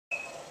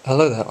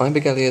Hello there, I'm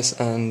Big Elias,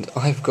 and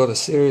I've got a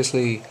sore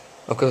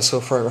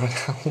throat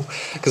right now,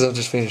 because I've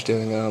just finished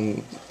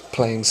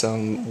playing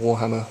some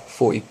Warhammer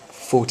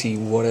 40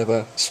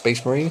 whatever,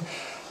 Space Marine.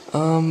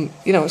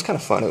 It was kind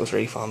of fun, it was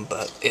really fun,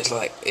 but it's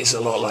a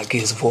lot like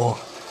Gears of War.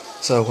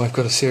 So I've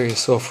got a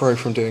serious sore throat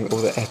from doing all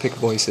the epic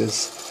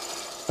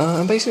voices.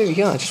 And basically,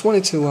 yeah, I just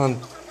wanted to,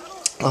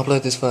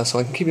 upload this first so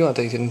I can keep you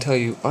updated and tell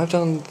you I've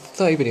done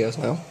 30 videos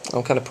now.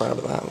 I'm kind of proud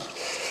of that.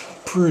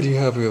 Pretty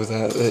happy with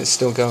that it's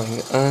still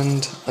going,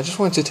 and I just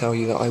wanted to tell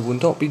you that I will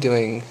not be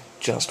doing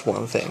just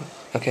one thing,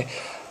 okay?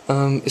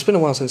 It's been a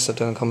while since I've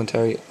done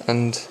commentary,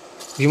 and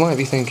you might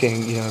be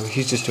thinking,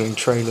 he's just doing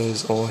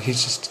trailers, or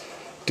he's just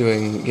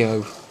doing,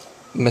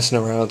 messing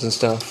around and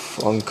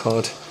stuff on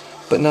COD,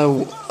 but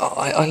no,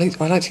 I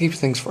like to keep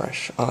things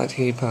fresh. I like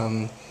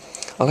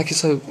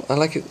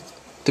it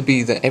to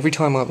be that every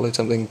time I upload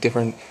something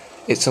different,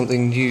 it's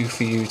something new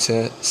for you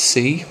to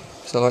see.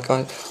 So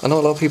I know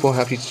a lot of people are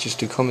happy to just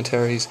do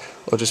commentaries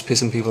or just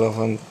pissing people off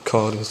on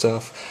COD and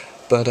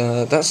stuff, but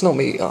that's not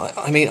me.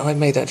 I mean, I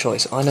made that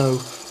choice. I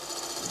know.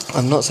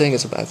 I'm not saying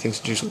it's a bad thing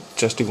to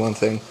just do one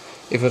thing.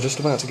 If you're just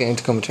about to get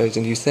into commentaries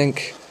and you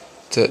think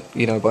that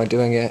by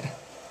doing it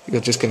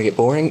you're just going to get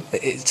boring,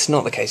 it's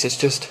not the case. It's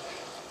just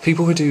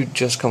people who do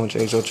just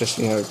commentaries or just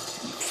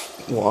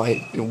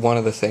one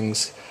of the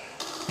things,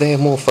 they are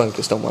more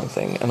focused on one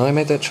thing, and I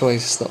made that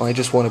choice that I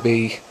want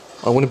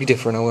to be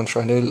different, I want to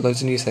try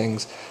loads of new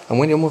things, and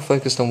when you're more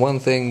focused on one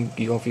thing,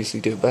 you obviously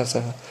do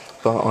better,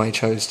 but I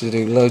chose to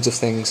do loads of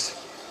things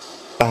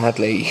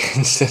badly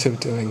instead of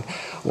doing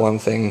one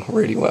thing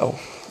really well.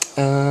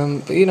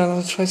 But that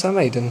was the choice I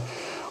made, and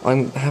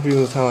I'm happy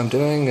with how I'm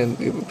doing, and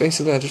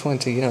basically I just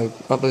wanted to,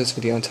 upload this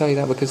video and tell you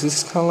that, because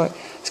this is kind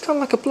of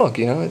like a blog,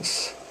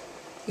 it's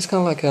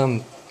kind of like,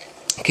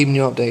 keeping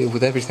you updated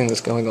with everything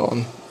that's going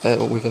on,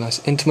 with a nice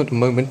intimate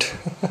moment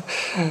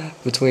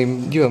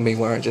between you and me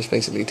where I just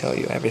basically tell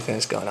you everything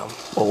that's going on.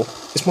 Well,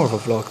 it's more of a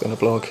vlog than a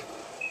blog,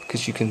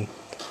 because you can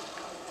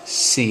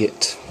see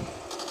it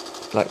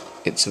like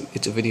it's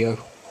a video.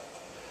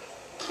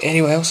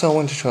 Anyway, also I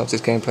wanted to show off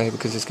this gameplay,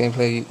 because this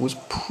gameplay was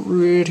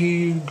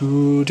pretty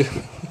good.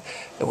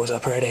 It was a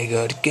pretty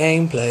good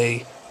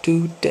gameplay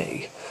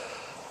today.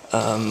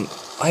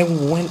 I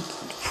went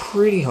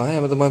pretty high.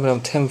 At the moment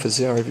I'm 10 for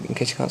 0, in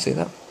case you can't see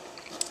that.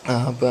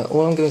 But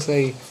all I'm going to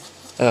say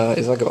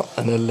is I got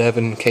an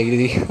 11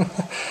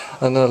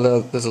 KD. I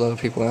know there's a lot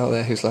of people out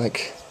there who's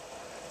like,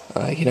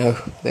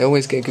 they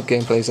always get good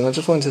gameplays, and I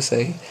just wanted to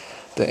say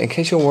that in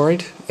case you're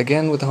worried,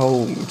 again with the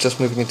whole just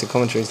moving into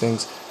commentary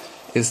things,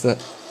 is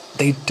that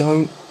they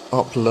don't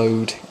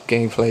upload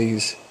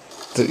gameplays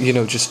that,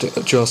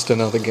 just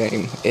another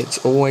game. It's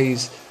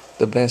always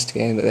the best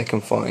game that they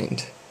can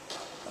find.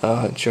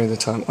 During the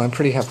time. I'm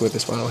pretty happy with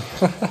this, by the way.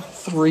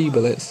 3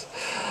 bullets.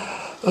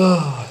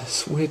 Oh,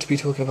 it's weird to be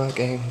talking about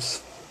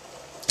games.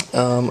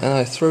 And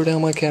I throw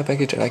down my care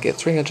package and I get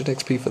 300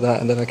 XP for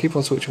that, and then I keep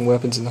on switching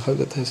weapons in the hope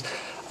that there's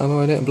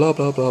ammo in it, and blah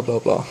blah blah blah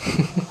blah.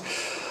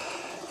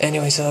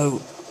 Anyway,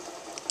 so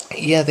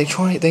yeah,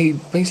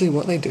 basically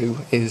what they do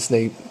is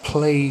they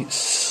play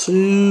so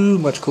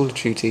much Call of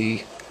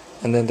Duty,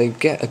 and then they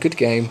get a good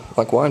game,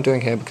 like what I'm doing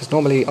here, because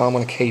normally I'm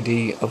on a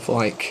KD of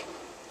like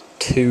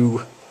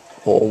 2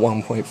 or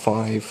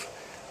 1.5,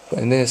 but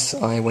in this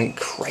I went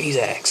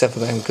crazy, except for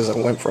them because I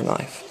went for a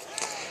knife.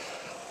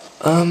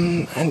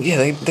 And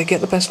yeah, they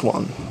get the best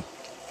one,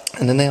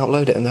 and then they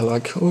upload it and they're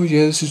like, oh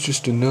yeah, this is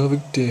just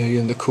another day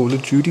in the Call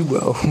of Duty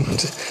world.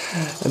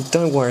 And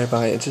don't worry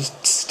about it,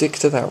 just stick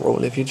to that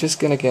rule. If you're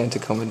just gonna get into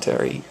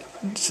commentaries,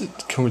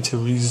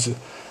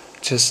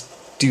 just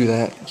do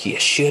that, you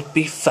should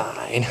be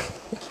fine.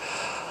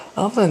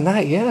 Other than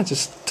that, yeah,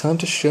 just time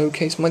to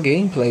showcase my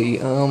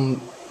gameplay.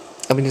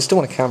 I mean, it's still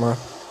on a camera.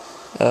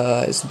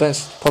 It's the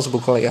best possible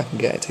quality I can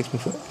get. It takes me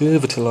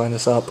forever to line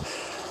this up,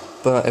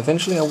 but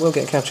eventually I will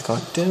get a capture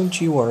card.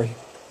 Don't you worry.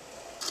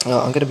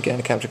 I'm going to be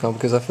getting a capture card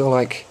because I feel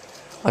like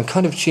I'm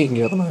kind of cheating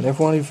you at the moment.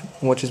 Everyone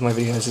who watches my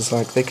videos is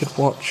like, they could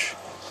watch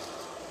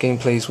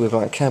gameplays with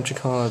like capture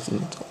cards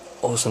and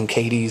awesome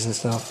KDs and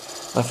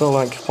stuff. I feel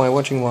like by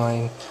watching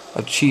mine,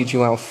 I've cheated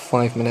you out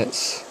 5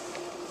 minutes,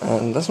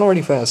 and that's not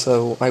really fair.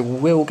 So I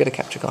will get a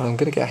capture card. I'm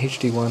going to get a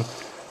HD one.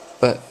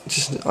 But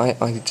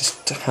I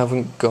just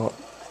haven't got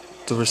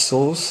the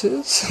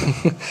resources.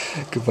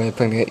 Good way of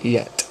putting it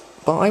yet.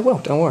 But I will,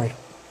 don't worry.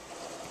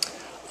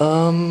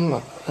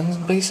 And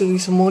basically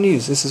some more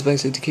news. This is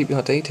basically to keep you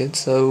updated.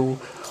 So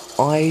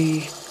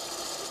I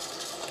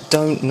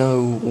don't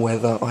know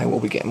whether I will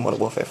be getting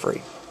Modern Warfare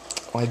 3.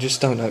 I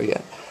just don't know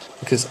yet.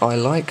 Because I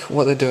like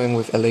what they're doing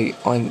with Elite.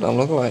 I'm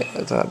not gonna lie,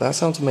 that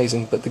sounds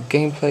amazing, but the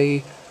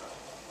gameplay,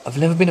 I've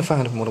never been a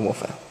fan of Modern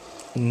Warfare.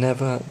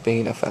 Never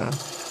been a fan.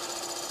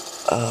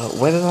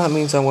 Whether that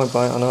means I won't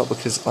buy it or not,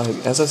 because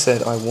as I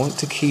said, I want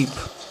to keep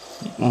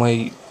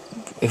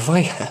if I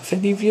have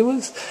any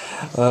viewers,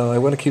 I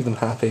want to keep them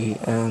happy,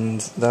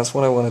 and that's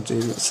what I want to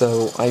do,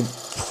 so I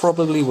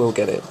probably will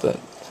get it, but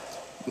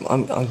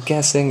I'm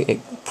guessing it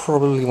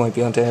probably won't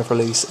be on day of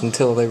release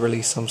until they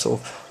release some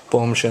sort of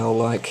bombshell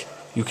like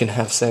you can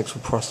have sex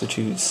with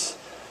prostitutes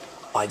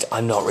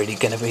I'm not really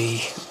going to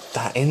be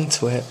that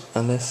into it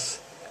unless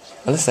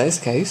that is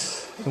the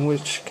case, in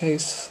which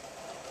case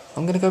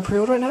I'm going to go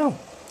pre-order it now.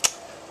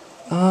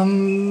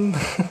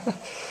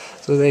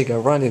 So there you go,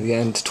 right at the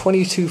end.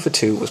 22 for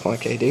 2 was my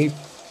KD,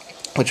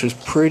 which was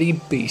pretty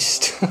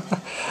beast,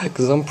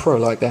 because I'm pro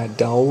like that,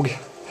 dog.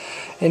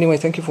 Anyway,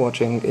 thank you for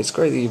watching. It's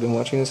great that you've been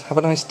watching this. Have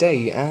a nice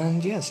day,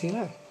 and yeah, see you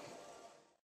later.